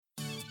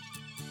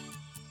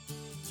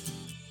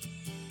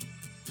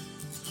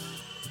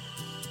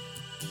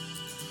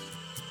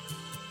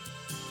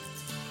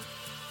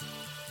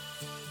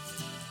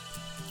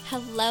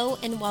Hello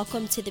and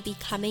welcome to the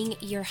Becoming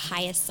Your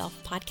Highest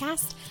Self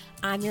podcast.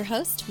 I'm your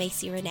host,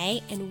 Macy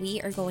Renee, and we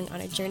are going on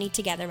a journey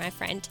together, my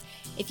friend.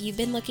 If you've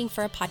been looking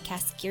for a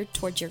podcast geared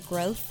towards your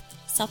growth,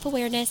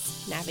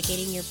 self-awareness,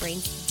 navigating your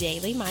brain's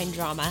daily mind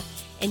drama,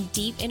 and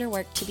deep inner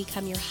work to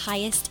become your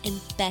highest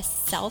and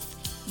best self,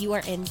 you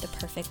are in the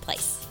perfect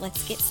place.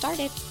 Let's get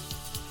started.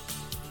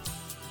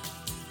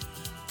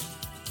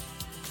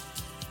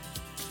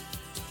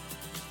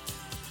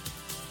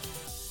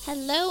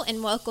 Hello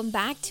and welcome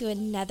back to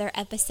another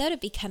episode of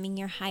Becoming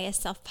Your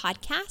Highest Self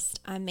podcast.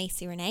 I'm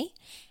Macy Renee,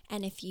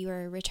 and if you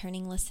are a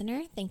returning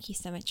listener, thank you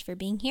so much for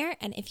being here.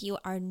 And if you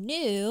are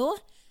new,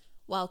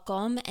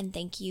 welcome and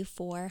thank you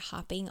for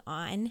hopping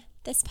on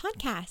this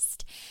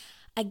podcast.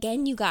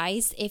 Again, you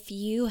guys, if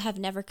you have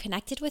never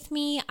connected with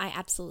me, I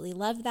absolutely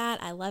love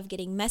that. I love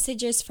getting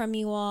messages from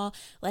you all,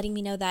 letting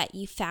me know that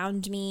you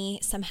found me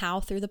somehow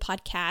through the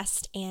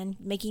podcast and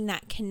making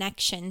that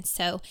connection.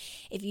 So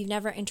if you've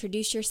never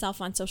introduced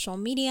yourself on social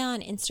media, on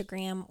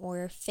Instagram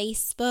or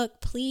Facebook,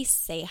 please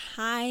say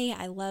hi.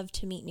 I love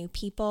to meet new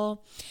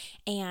people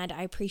and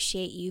I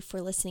appreciate you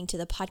for listening to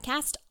the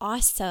podcast.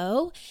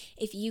 Also,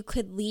 if you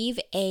could leave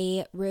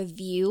a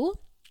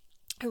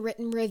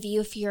written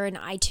review if you're an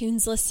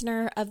iTunes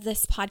listener of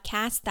this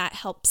podcast, that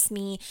helps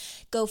me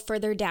go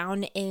further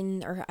down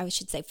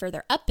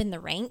further up in the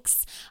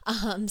ranks,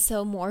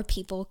 so more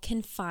people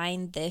can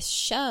find this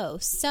show.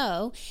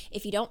 So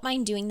if you don't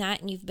mind doing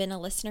that and you've been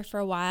a listener for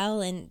a while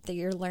and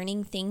you're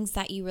learning things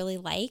that you really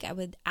like, I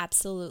would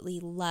absolutely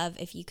love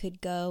if you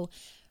could go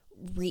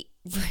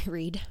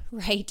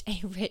write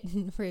a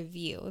written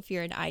review if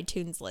you're an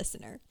iTunes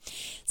listener.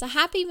 So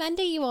happy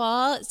Monday, you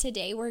all.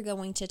 Today we're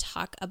going to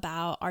talk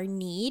about our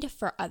need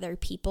for other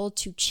people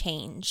to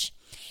change.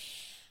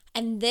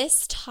 And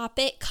this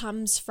topic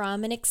comes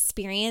from an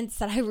experience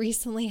that I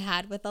recently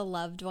had with a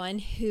loved one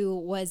who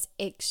was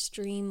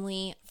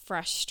extremely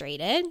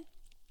frustrated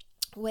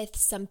with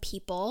some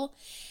people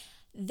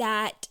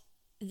that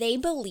they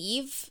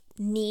believe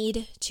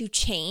need to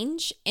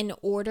change in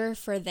order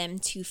for them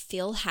to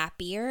feel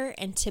happier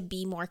and to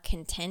be more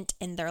content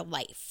in their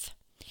life.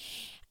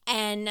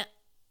 And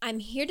I'm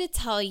here to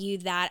tell you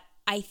that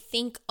I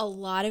think a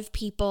lot of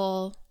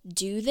people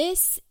do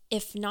this,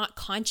 if not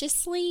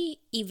consciously,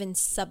 even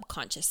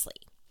subconsciously.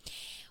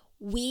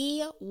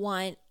 We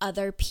want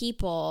other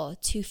people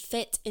to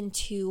fit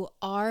into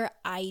our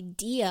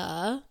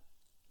idea,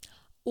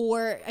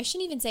 or I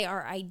shouldn't even say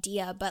our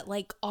idea, but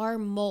like our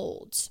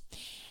mold.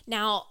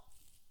 Now,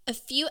 a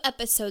few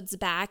episodes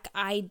back,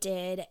 I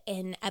did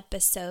an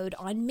episode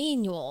on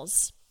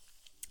manuals.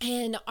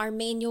 And our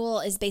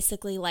manual is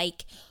basically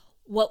like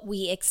what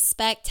we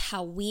expect,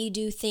 how we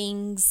do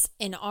things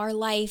in our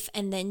life.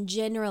 And then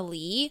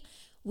generally,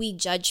 we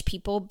judge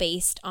people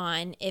based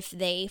on if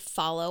they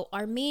follow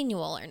our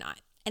manual or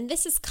not. And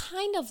this is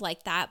kind of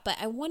like that, but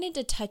I wanted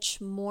to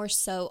touch more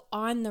so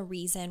on the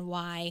reason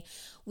why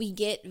we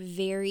get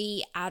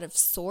very out of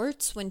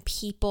sorts when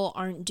people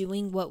aren't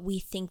doing what we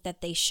think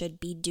that they should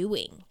be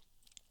doing.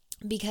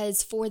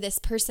 Because for this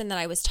person that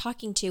I was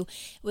talking to,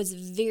 it was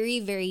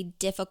very, very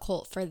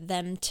difficult for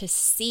them to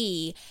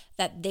see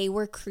that they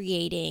were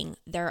creating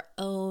their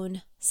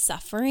own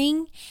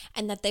suffering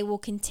and that they will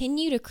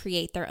continue to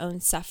create their own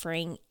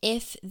suffering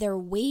if they're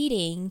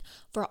waiting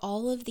for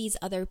all of these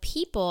other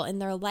people in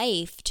their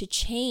life to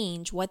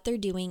change what they're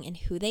doing and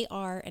who they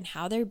are and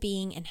how they're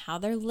being and how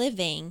they're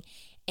living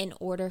in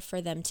order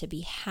for them to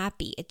be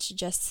happy. It's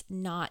just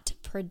not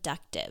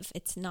productive.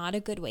 It's not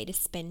a good way to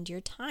spend your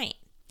time.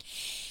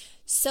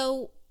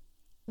 So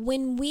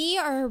when we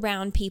are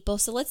around people,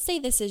 so let's say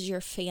this is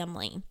your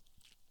family,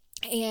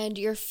 and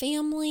your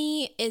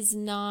family is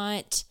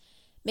not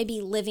maybe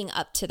living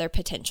up to their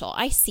potential.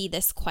 I see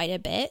this quite a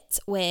bit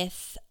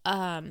with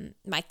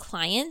my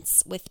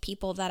clients, with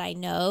people that I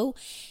know.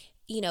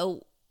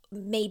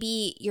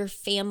 Maybe your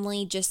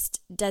family just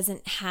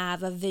doesn't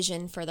have a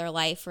vision for their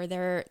life, or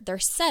they're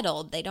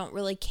settled. They don't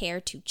really care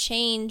to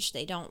change.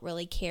 They don't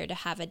really care to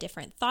have a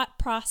different thought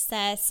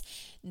process.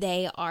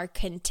 They are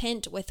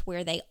content with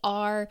where they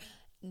are.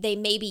 They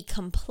maybe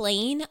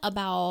complain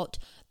about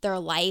their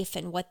life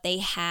and what they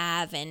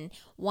have and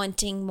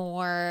wanting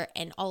more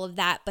and all of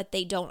that, but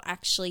they don't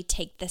actually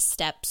take the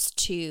steps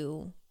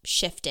to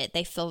shift it.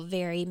 They feel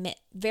very,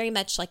 very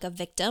much like a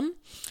victim.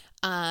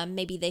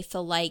 Maybe they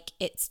feel like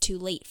it's too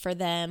late for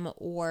them,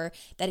 or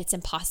that it's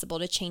impossible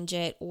to change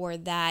it, or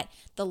that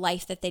the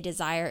life that they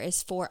desire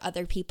is for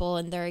other people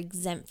and they're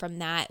exempt from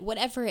that,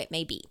 whatever it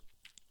may be.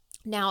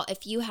 Now,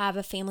 if you have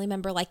a family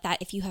member like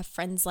that, if you have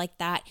friends like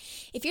that,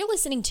 if you're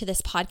listening to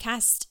this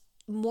podcast,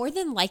 more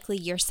than likely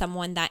you're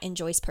someone that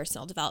enjoys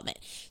personal development.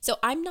 So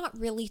I'm not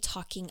really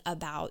talking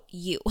about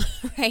you,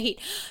 right?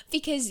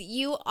 Because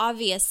you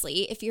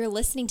obviously, if you're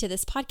listening to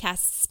this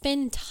podcast,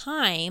 spend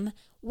time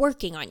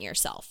working on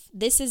yourself.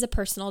 This is a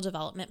personal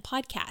development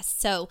podcast.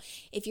 So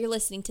if you're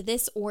listening to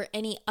this or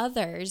any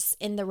others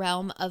in the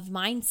realm of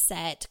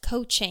mindset,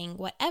 coaching,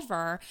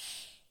 whatever,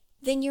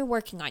 then you're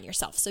working on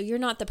yourself. So you're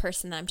not the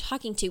person that I'm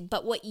talking to.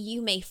 But what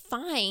you may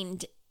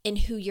find in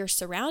who you're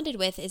surrounded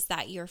with is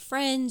that your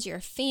friends,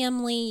 your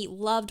family,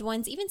 loved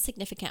ones, even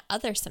significant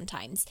others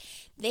sometimes,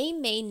 they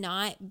may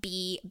not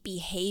be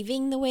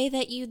behaving the way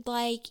that you'd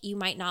like. You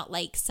might not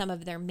like some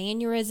of their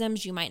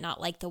mannerisms. You might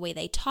not like the way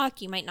they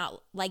talk. You might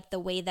not like the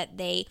way that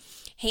they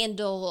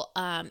handle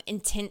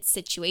intense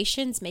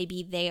situations.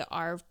 Maybe they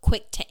are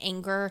quick to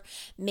anger.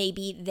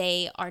 Maybe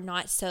they are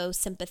not so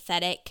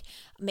sympathetic.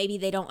 Maybe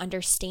they don't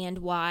understand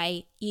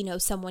why,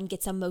 someone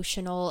gets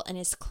emotional and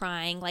is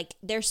crying. Like,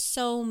 there's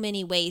so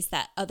many ways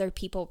that other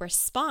people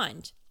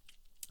respond.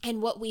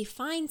 And what we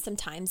find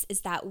sometimes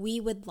is that we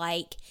would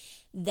like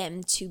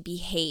them to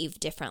behave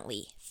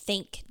differently,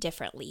 think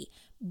differently,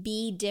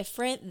 be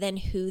different than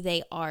who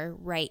they are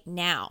right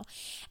now.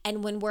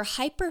 And when we're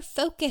hyper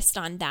focused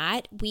on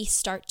that, we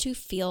start to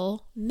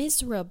feel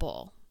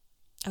miserable.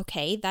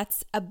 Okay,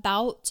 that's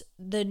about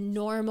the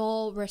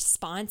normal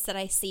response that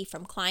I see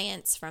from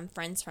clients, from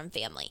friends, from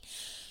family.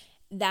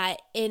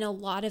 That in a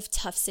lot of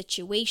tough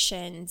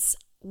situations,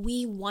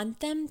 we want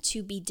them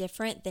to be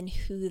different than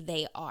who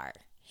they are.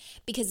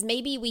 Because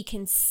maybe we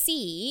can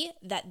see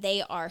that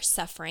they are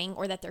suffering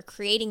or that they're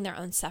creating their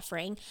own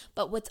suffering.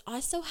 But what's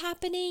also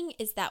happening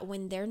is that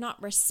when they're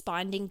not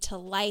responding to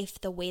life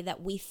the way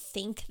that we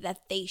think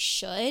that they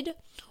should,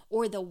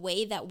 or the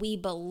way that we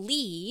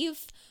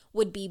believe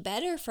would be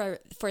better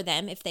for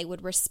them if they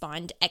would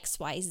respond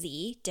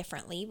XYZ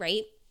differently,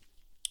 right?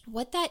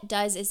 What that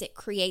does is it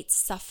creates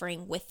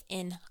suffering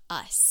within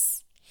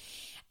us.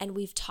 And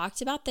we've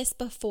talked about this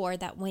before,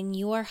 that when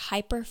you are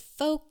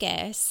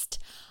hyper-focused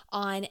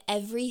on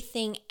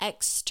everything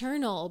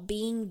external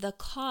being the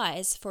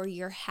cause for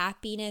your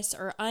happiness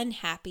or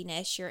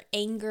unhappiness, your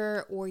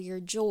anger or your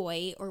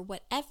joy or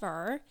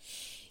whatever,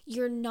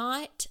 you're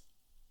not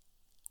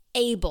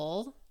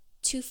able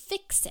to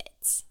fix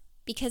it.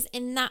 Because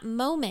in that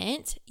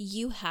moment,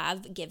 you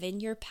have given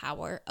your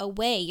power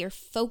away. You're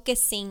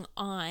focusing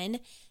on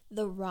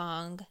the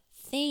wrong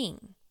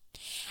thing.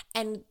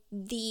 And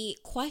the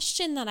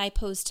question that I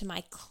pose to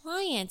my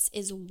clients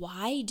is,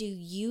 why do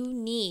you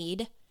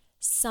need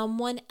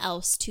someone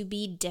else to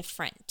be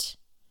different?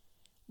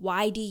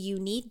 Why do you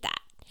need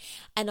that?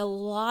 And a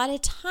lot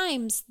of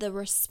times the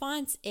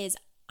response is,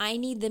 I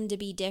need them to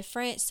be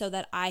different so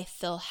that I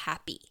feel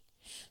happy,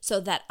 so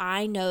that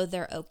I know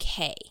they're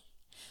okay,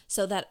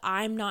 so that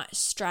I'm not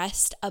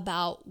stressed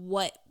about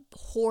what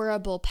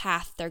horrible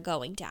path they're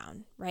going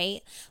down,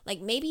 right?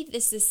 Like, maybe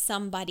this is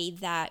somebody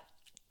that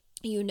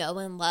you know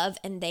and love,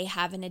 and they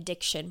have an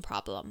addiction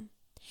problem,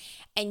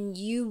 and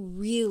you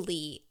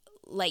really,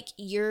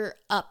 you're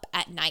up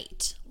at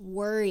night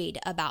worried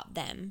about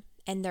them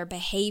and their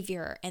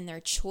behavior and their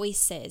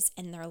choices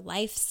and their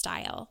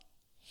lifestyle,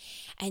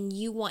 and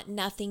you want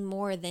nothing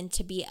more than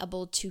to be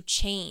able to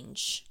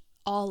change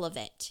all of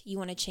it. You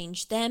want to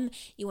change them.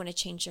 You want to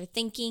change their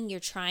thinking.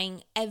 You're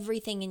trying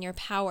everything in your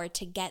power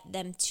to get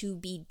them to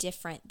be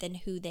different than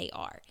who they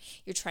are.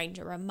 You're trying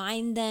to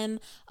remind them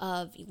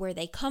of where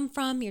they come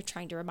from. You're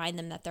trying to remind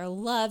them that they're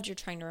loved. You're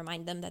trying to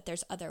remind them that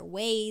there's other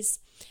ways,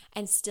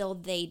 and still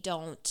they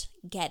don't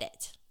get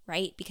it,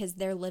 right? Because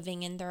they're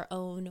living in their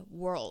own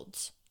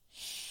worlds.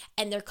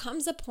 And there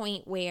comes a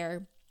point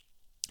where,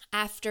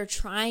 after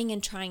trying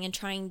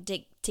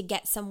to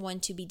get someone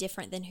to be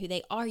different than who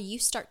they are, you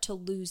start to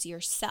lose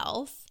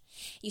yourself.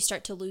 You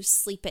start to lose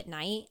sleep at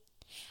night,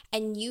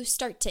 and you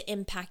start to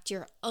impact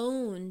your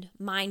own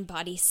mind,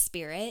 body,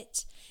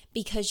 spirit,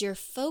 because your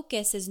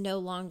focus is no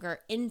longer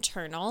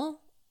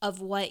internal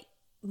of what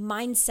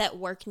mindset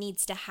work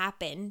needs to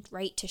happen,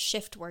 right? To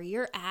shift where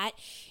you're at.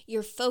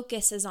 Your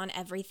focus is on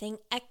everything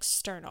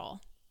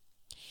external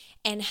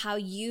and how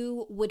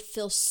you would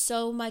feel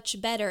so much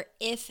better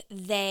if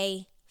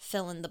they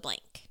fill in the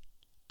blank.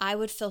 I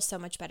would feel so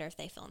much better if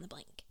they fill in the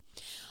blank.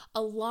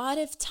 A lot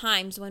of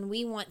times when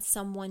we want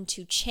someone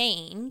to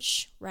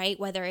change, right,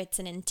 whether it's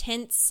an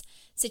intense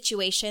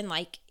situation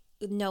like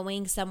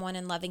knowing someone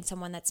and loving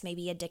someone that's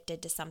maybe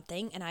addicted to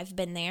something, and I've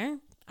been there,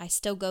 I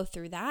still go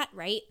through that,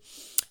 right?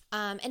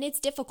 And it's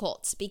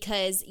difficult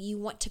because you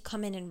want to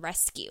come in and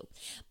rescue.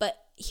 But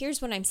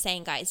here's what I'm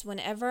saying, guys.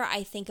 Whenever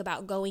I think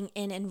about going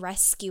in and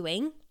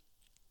rescuing,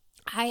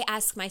 I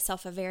ask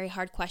myself a very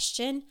hard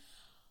question.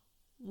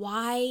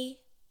 Why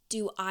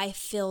do I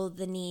feel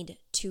the need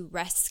to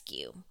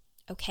rescue?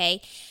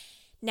 Okay.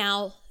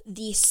 Now,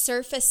 the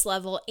surface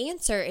level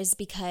answer is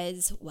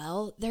because,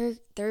 well,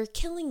 they're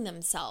killing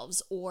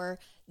themselves, or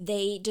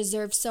they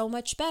deserve so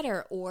much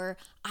better, or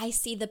I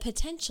see the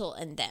potential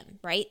in them,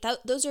 right?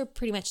 Those are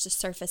pretty much the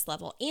surface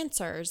level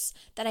answers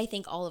that I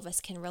think all of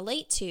us can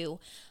relate to.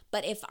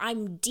 But if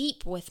I'm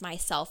deep with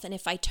myself, and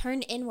if I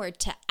turn inward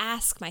to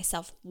ask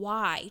myself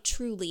why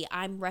truly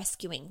I'm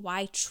rescuing,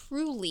 why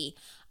truly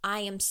I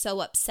am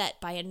so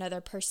upset by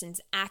another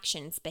person's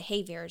actions,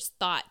 behaviors,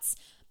 thoughts,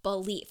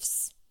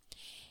 beliefs,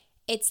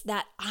 it's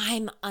that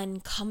I'm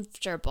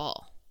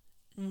uncomfortable.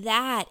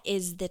 That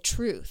is the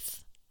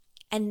truth.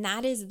 And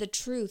that is the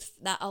truth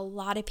that a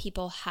lot of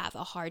people have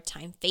a hard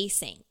time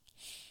facing.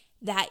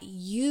 That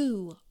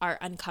you are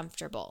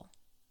uncomfortable,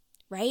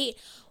 right?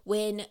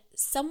 When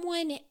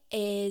someone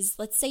is,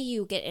 let's say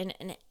you get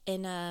in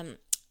an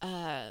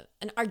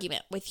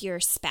argument with your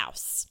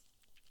spouse,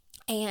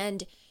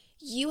 and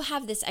you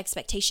have this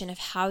expectation of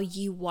how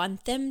you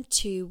want them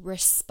to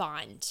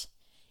respond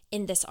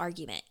in this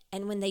argument.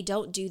 And when they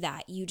don't do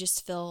that, you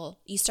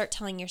start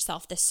telling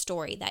yourself this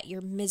story that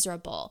you're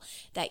miserable,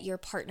 that your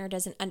partner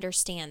doesn't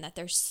understand, that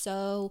they're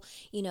so,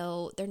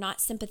 they're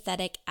not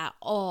sympathetic at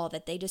all,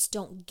 that they just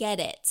don't get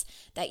it,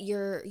 that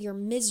you're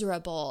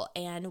miserable,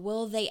 and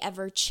will they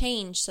ever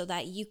change so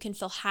that you can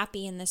feel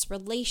happy in this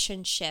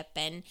relationship?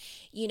 And,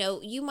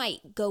 you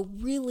might go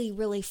really,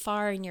 really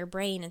far in your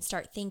brain and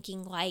start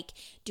thinking like,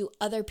 do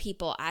other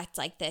people act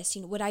like this?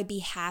 Would I be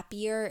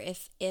happier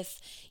if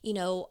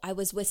I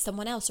was with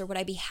someone else? Or would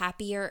I be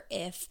happier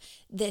if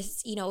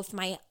this, if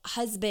my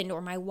husband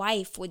or my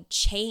wife would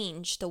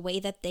change the way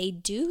that they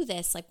do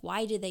this? Like,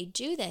 why do they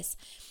do this?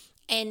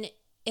 And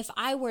if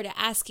I were to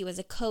ask you as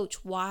a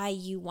coach why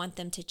you want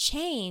them to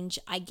change,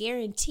 I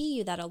guarantee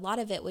you that a lot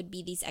of it would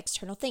be these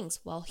external things.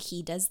 Well,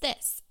 he does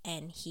this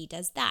and he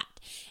does that,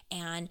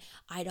 and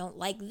I don't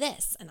like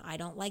this and I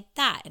don't like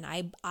that, and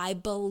I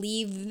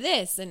believe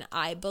this and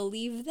I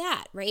believe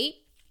that, right?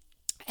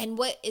 And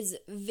what is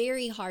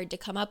very hard to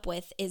come up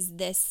with is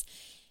this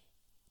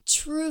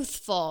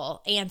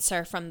truthful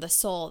answer from the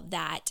soul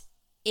that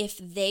if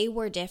they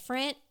were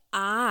different,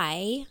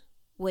 I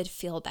would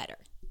feel better.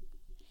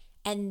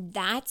 And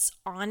that's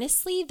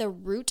honestly the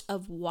root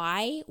of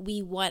why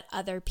we want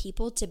other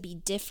people to be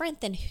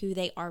different than who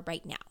they are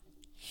right now.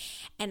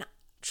 And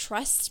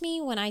trust me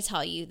when I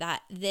tell you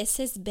that this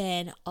has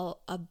been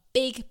a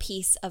big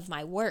piece of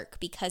my work,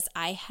 because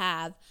I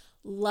have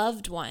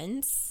loved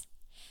ones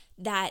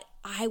that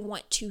I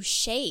want to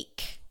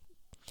shake,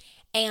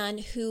 and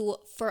who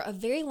for a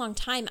very long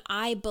time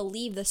I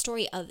believe the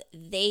story of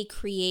they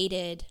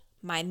created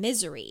my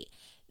misery.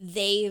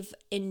 They've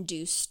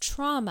induced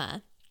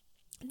trauma.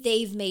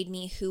 They've made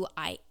me who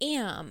I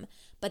am,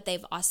 but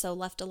they've also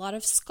left a lot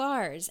of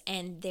scars,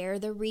 and they're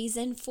the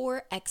reason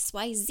for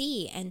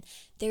XYZ, and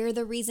they're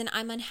the reason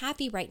I'm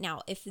unhappy right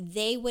now. If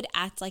they would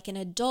act like an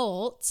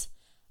adult,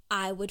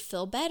 I would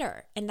feel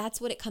better. And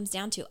that's what it comes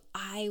down to.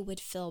 I would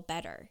feel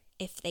better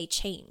if they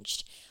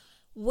changed,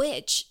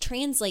 which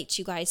translates,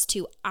 you guys,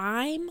 to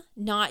I'm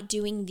not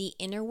doing the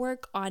inner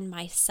work on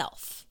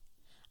myself.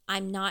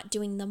 I'm not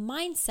doing the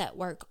mindset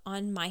work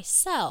on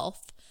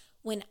myself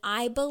when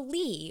I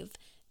believe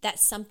that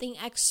something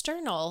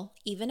external,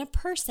 even a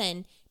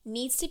person,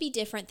 needs to be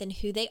different than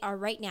who they are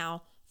right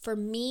now for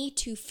me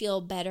to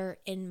feel better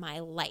in my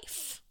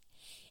life.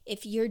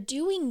 If you're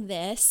doing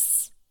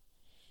this,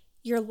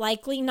 you're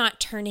likely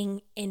not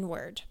turning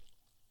inward.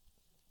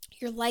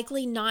 You're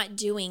likely not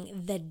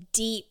doing the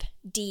deep,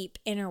 deep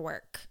inner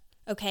work,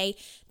 okay?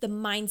 The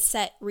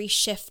mindset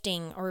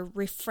reshifting or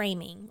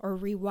reframing or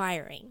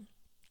rewiring.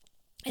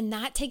 And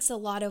that takes a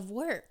lot of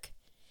work.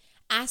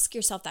 Ask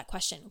yourself that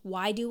question.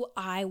 Why do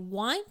I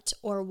want,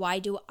 or why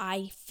do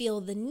I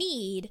feel the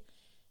need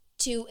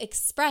to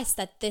express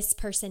that this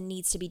person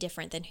needs to be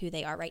different than who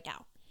they are right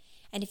now?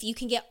 And if you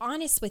can get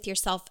honest with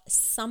yourself,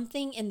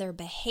 something in their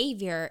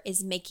behavior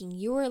is making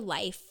your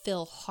life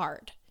feel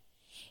hard.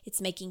 It's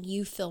making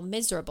you feel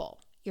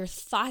miserable. Your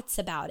thoughts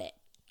about it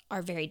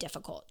are very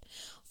difficult.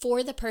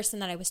 For the person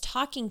that I was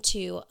talking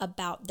to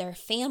about their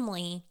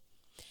family,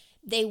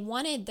 they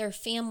wanted their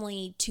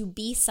family to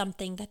be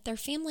something that their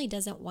family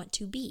doesn't want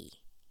to be.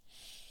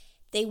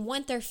 They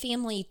want their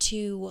family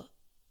to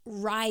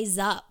rise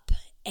up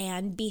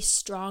and be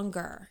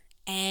stronger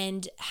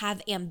and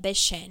have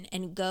ambition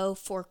and go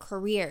for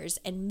careers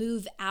and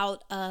move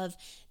out of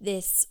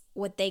this,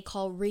 what they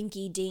call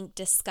rinky-dink,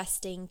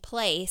 disgusting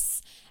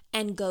place,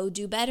 and go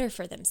do better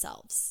for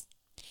themselves.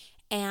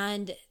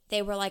 And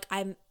they were like,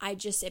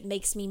 it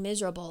makes me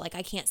miserable. Like,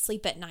 I can't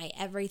sleep at night.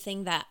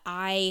 Everything that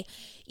I,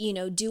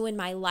 do in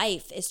my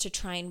life is to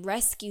try and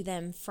rescue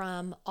them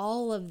from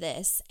all of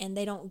this. And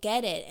they don't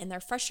get it. And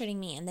they're frustrating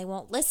me and they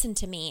won't listen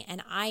to me.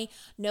 And I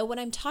know what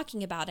I'm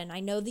talking about. And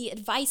I know the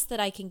advice that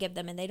I can give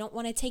them, and they don't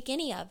want to take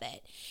any of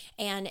it.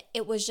 And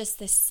it was just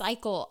this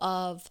cycle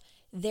of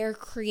they're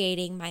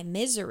creating my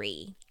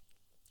misery.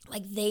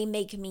 Like, they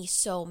make me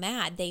so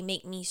mad. They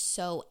make me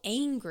so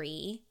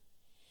angry.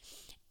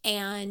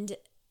 And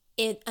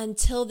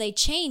until they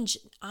change,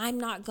 I'm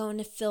not going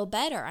to feel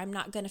better. I'm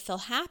not going to feel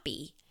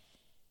happy.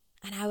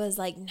 And I was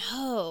like,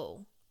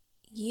 no,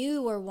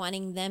 you are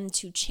wanting them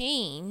to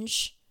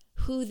change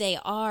who they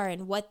are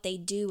and what they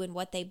do and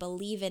what they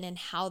believe in and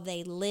how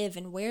they live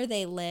and where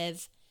they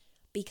live,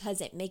 because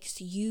it makes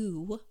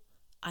you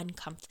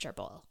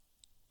uncomfortable.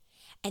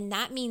 And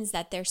that means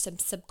that there's some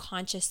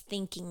subconscious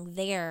thinking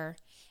there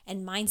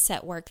and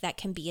mindset work that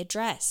can be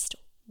addressed.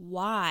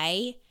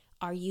 Why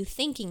are you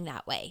thinking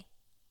that way?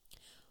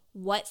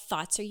 What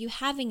thoughts are you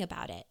having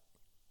about it?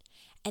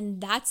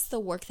 And that's the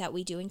work that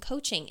we do in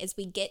coaching, is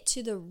we get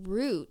to the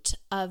root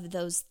of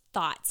those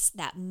thoughts,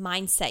 that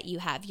mindset you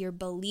have, your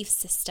belief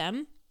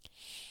system,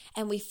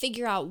 and we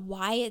figure out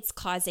why it's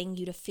causing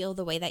you to feel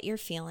the way that you're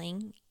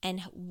feeling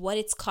and what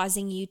it's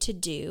causing you to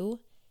do,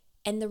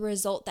 and the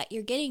result that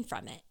you're getting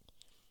from it.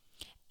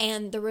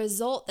 And the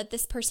result that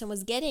this person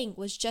was getting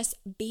was just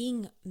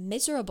being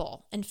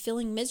miserable and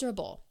feeling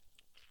miserable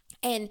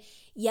and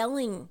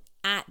yelling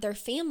at their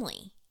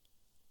family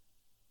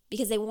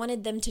because they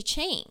wanted them to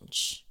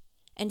change,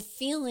 and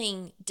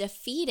feeling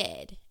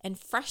defeated and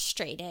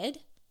frustrated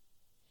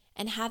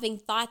and having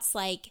thoughts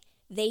like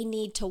they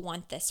need to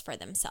want this for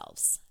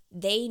themselves.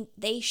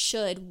 They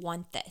should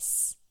want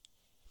this.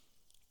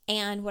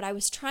 And what I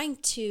was trying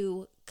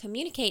to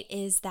communicate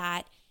is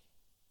that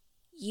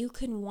you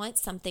can want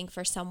something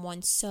for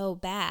someone so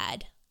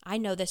bad. I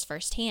know this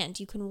firsthand.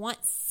 You can want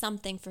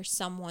something for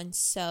someone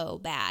so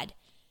bad,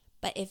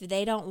 but if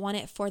they don't want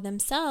it for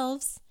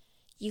themselves,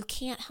 you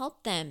can't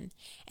help them.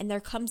 And there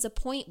comes a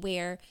point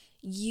where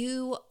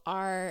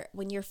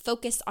when you're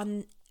focused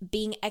on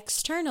being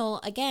external,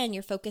 again,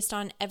 you're focused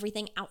on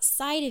everything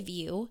outside of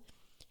you.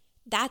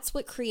 That's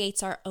what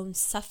creates our own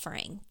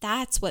suffering.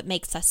 That's what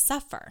makes us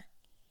suffer,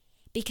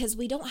 because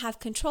we don't have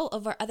control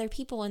over other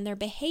people and their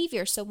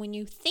behavior. So when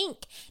you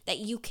think that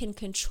you can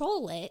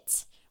control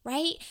it,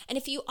 right? And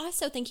if you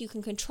also think you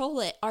can control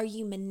it, are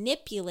you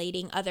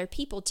manipulating other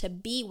people to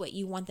be what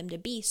you want them to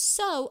be?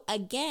 So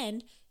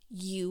again,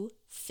 you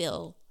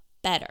feel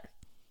better.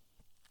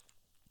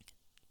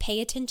 Pay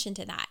attention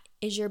to that.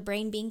 Is your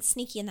brain being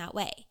sneaky in that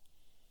way?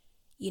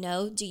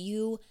 Do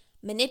you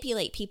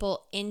manipulate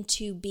people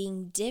into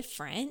being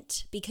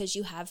different because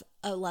you have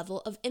a level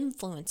of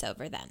influence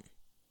over them?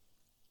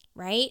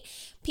 Right?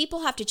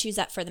 People have to choose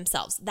that for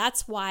themselves.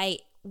 That's why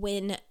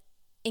when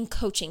in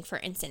coaching, for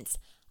instance,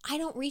 I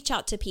don't reach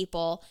out to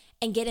people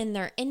and get in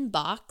their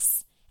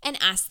inbox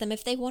and ask them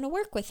if they want to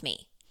work with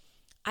me.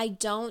 I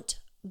don't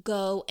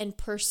go and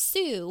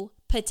pursue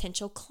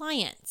potential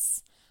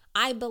clients.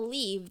 I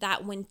believe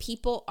that when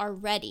people are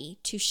ready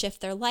to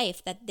shift their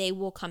life, that they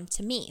will come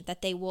to me,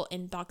 that they will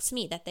inbox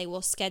me, that they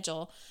will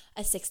schedule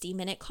a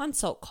 60-minute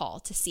consult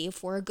call to see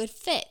if we're a good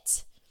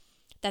fit,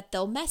 that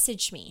they'll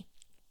message me.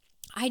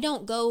 I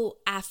don't go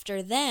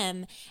after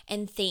them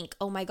and think,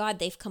 oh my God,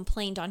 they've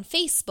complained on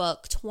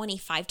Facebook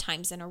 25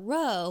 times in a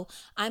row.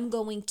 I'm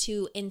going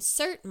to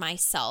insert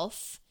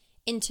myself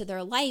into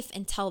their life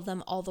and tell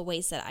them all the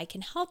ways that I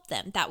can help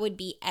them. That would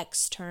be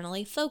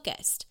externally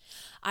focused.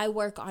 I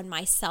work on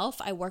myself.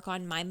 I work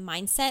on my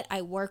mindset.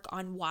 I work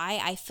on why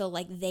I feel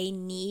like they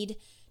need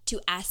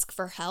to ask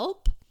for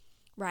help,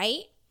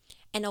 right?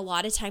 And a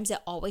lot of times it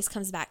always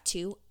comes back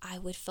to, I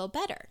would feel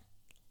better,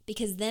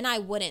 because then I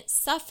wouldn't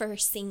suffer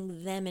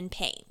seeing them in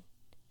pain.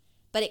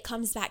 But it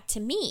comes back to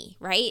me,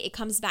 right? It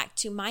comes back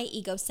to my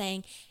ego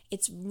saying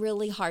it's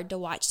really hard to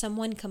watch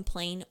someone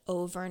complain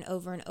over and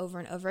over and over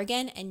and over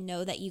again and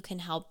know that you can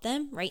help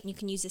them, right? And you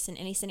can use this in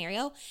any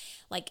scenario,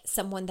 like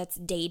someone that's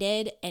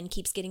dated and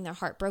keeps getting their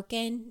heart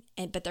broken,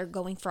 but they're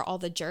going for all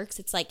the jerks.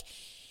 It's like,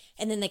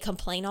 and then they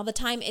complain all the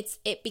time.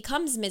 It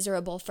becomes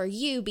miserable for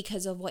you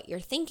because of what you're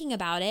thinking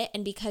about it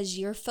and because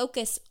you're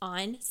focused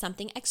on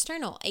something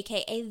external,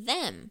 aka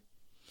them.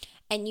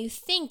 And you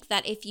think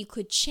that if you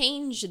could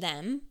change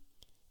them,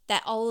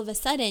 that all of a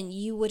sudden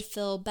you would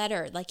feel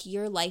better, like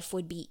your life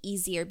would be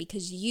easier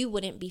because you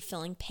wouldn't be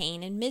feeling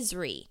pain and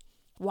misery,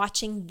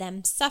 watching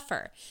them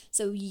suffer.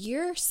 So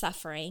you're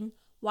suffering,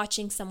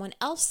 watching someone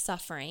else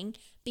suffering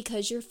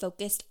because you're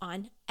focused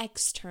on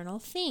external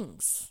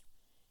things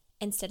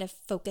instead of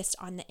focused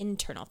on the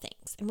internal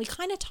things. And we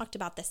kind of talked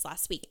about this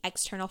last week,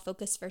 external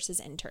focus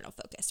versus internal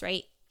focus,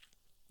 right?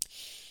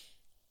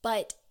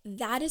 But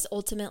that is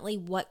ultimately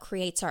what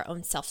creates our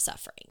own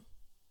self-suffering.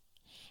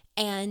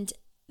 And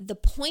the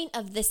point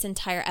of this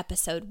entire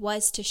episode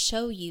was to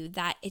show you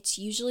that it's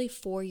usually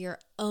for your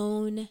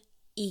own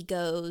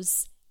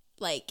ego's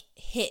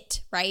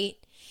hit, right?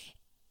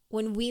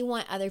 When we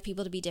want other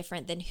people to be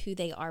different than who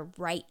they are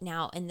right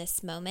now in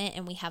this moment,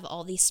 and we have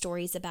all these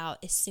stories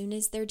about as soon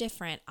as they're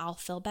different, I'll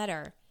feel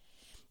better.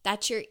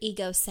 That's your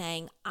ego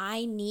saying,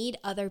 I need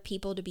other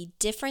people to be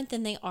different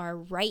than they are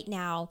right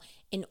now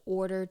in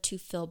order to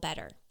feel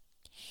better.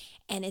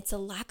 And it's a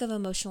lack of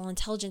emotional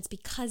intelligence,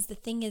 because the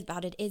thing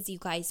about it is, you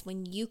guys,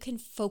 when you can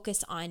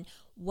focus on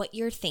what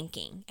you're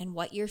thinking and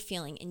what you're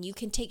feeling, and you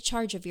can take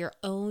charge of your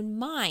own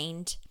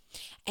mind,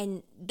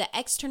 and the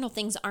external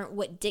things aren't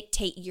what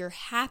dictate your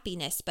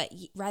happiness, but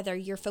rather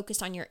you're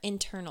focused on your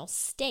internal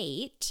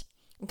state,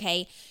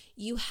 okay,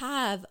 you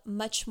have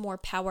much more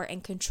power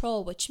and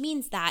control, which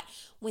means that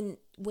when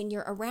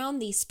you're around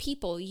these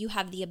people, you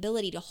have the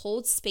ability to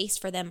hold space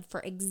for them for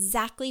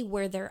exactly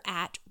where they're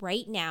at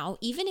right now.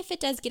 Even if it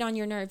does get on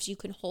your nerves, you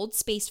can hold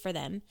space for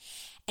them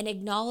and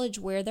acknowledge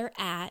where they're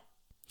at.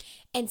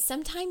 And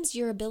sometimes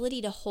your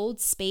ability to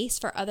hold space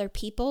for other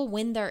people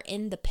when they're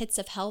in the pits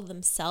of hell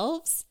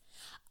themselves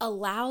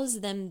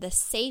allows them the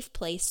safe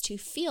place to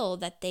feel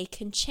that they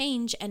can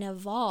change and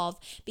evolve,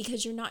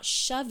 because you're not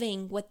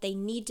shoving what they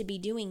need to be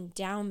doing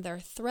down their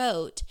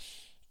throat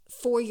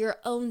for your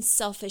own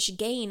selfish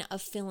gain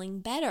of feeling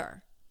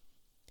better.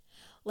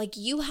 Like,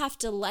 you have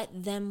to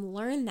let them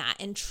learn that.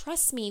 And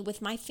trust me,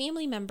 with my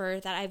family member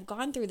that I've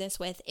gone through this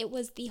with, it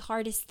was the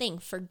hardest thing.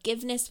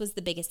 Forgiveness was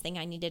the biggest thing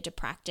I needed to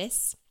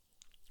practice.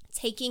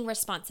 taking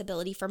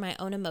responsibility for my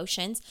own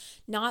emotions,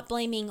 not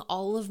blaming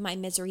all of my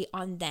misery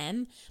on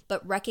them,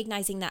 but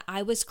recognizing that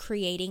I was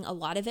creating a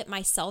lot of it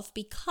myself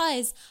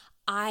because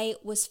I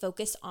was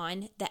focused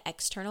on the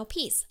external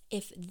piece.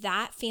 If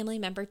that family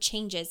member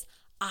changes,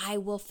 I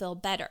will feel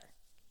better.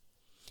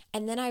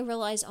 And then I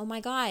realized, oh my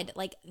God,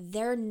 like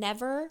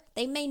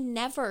they may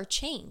never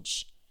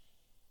change.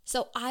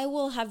 So I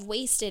will have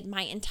wasted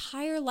my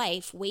entire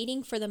life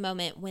waiting for the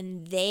moment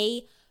when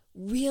they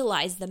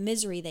realize the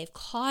misery they've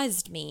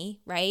caused me,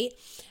 right?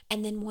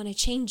 And then want to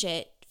change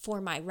it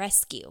for my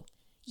rescue.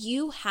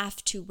 You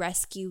have to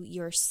rescue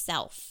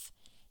yourself.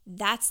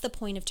 That's the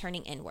point of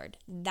turning inward.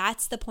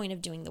 That's the point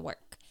of doing the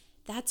work.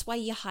 That's why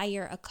you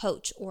hire a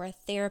coach or a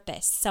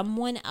therapist,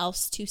 someone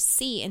else to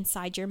see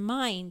inside your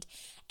mind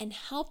and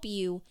help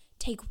you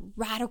take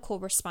radical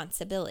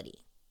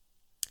responsibility.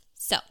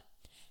 So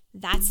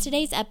that's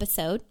today's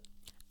episode.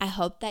 I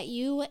hope that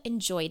you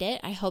enjoyed it.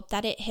 I hope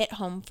that it hit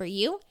home for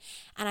you.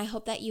 And I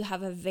hope that you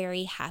have a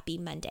very happy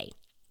Monday.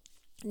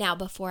 Now,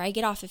 before I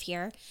get off of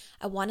here,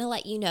 I want to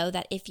let you know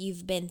that if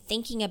you've been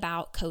thinking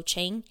about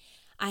coaching,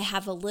 I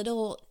have a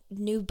little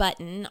new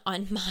button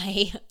on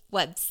my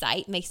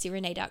website,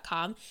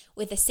 MaceyRenee.com,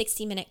 with a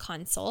 60-minute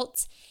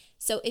consult.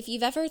 So if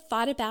you've ever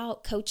thought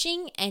about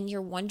coaching and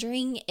you're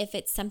wondering if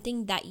it's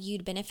something that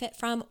you'd benefit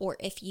from, or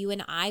if you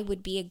and I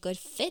would be a good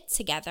fit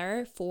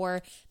together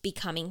for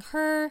becoming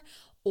her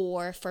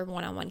or for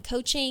one-on-one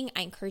coaching,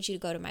 I encourage you to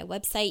go to my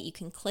website. You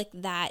can click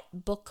that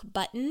book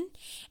button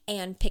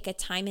and pick a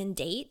time and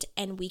date,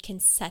 and we can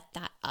set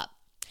that up.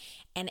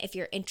 And if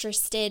you're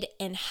interested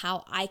in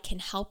how I can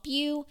help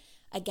you,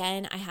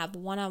 again, I have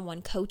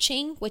one-on-one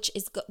coaching, which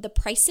is the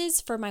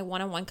prices for my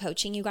one-on-one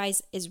coaching, you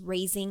guys, is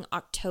raising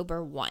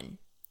October 1.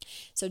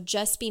 So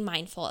just be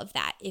mindful of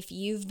that. If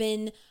you've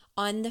been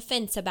on the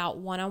fence about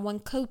one-on-one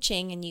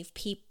coaching and you've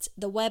peeped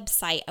the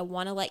website, I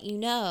want to let you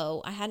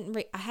know I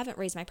haven't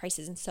raised my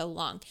prices in so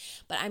long,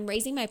 but I'm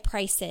raising my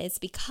prices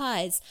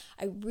because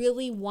I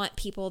really want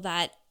people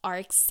that are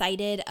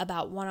excited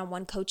about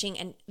one-on-one coaching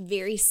and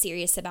very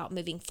serious about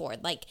moving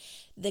forward. Like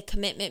the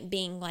commitment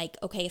being like,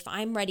 okay, if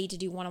I'm ready to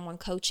do one-on-one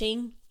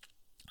coaching,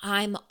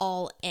 I'm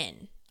all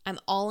in. I'm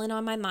all in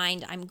on my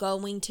mind. I'm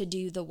going to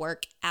do the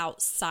work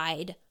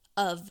outside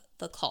of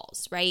the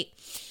calls, right?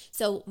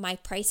 So my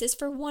prices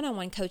for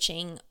one-on-one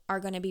coaching are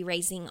going to be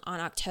raising on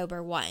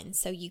October 1.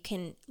 So you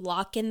can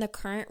lock in the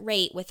current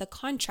rate with a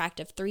contract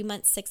of 3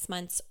 months, 6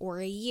 months, or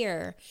a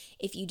year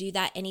if you do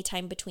that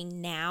anytime between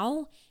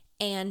now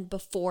and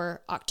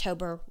before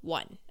October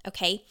 1,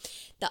 okay?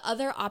 The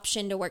other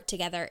option to work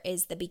together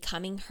is the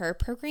Becoming Her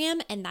program,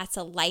 and that's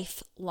a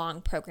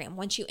lifelong program.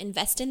 Once you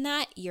invest in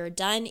that, you're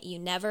done. You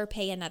never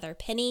pay another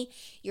penny.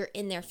 You're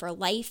in there for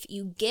life.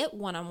 You get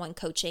one-on-one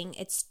coaching.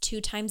 It's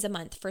 2 times a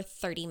month for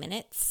 30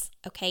 minutes,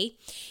 okay?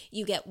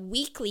 You get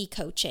weekly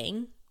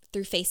coaching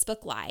through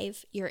Facebook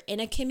Live. You're in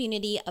a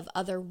community of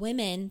other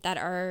women that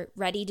are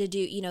ready to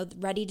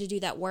do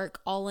that work,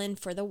 all in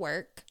for the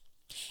work.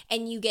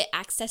 And you get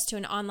access to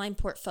an online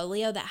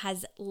portfolio that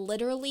has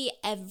literally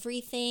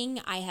everything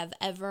I have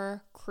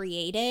ever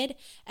created,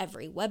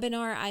 every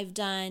webinar I've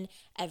done,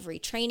 every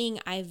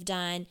training I've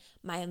done,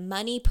 my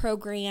money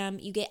program.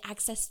 You get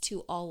access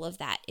to all of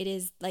that. It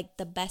is like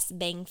the best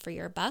bang for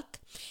your buck.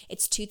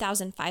 It's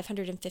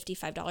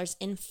 $2,555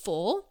 in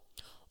full.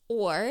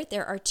 Or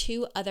there are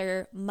 2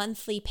 other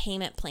monthly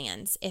payment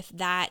plans if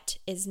that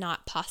is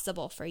not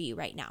possible for you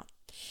right now.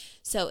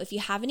 So if you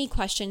have any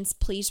questions,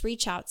 please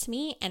reach out to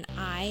me and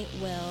I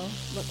will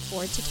look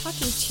forward to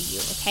talking to you,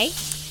 okay?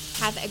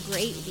 Have a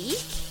great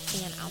week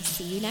and I'll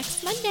see you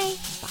next Monday.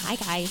 Bye,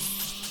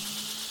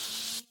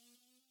 guys.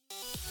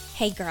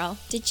 Hey, girl,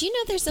 did you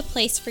know there's a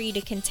place for you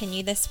to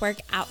continue this work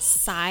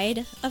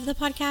outside of the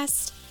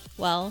podcast?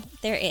 Well,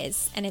 there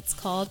is, and it's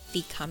called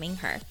Becoming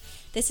Her.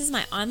 This is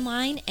my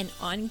online and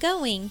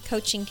ongoing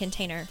coaching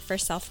container for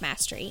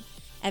self-mastery.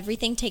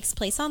 Everything takes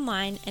place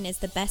online and is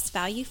the best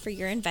value for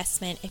your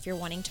investment if you're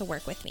wanting to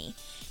work with me.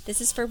 This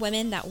is for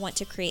women that want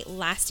to create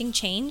lasting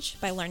change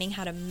by learning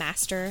how to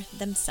master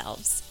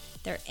themselves,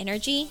 their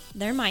energy,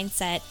 their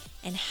mindset,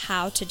 and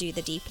how to do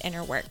the deep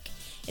inner work.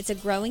 It's a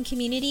growing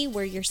community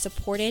where you're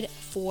supported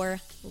for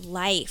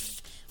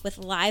life with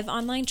live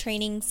online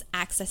trainings,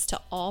 access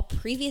to all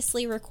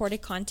previously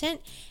recorded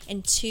content,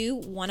 and 2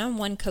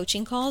 one-on-one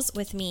coaching calls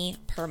with me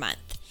per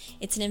month.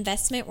 It's an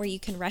investment where you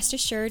can rest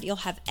assured you'll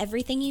have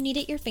everything you need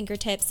at your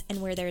fingertips and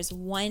where there's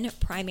one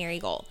primary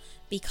goal,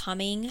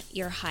 becoming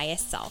your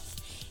highest self.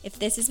 If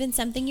this has been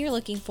something you're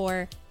looking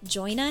for,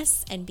 join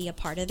us and be a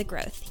part of the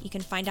growth. You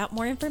can find out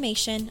more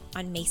information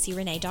on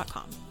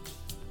MaceyRenee.com.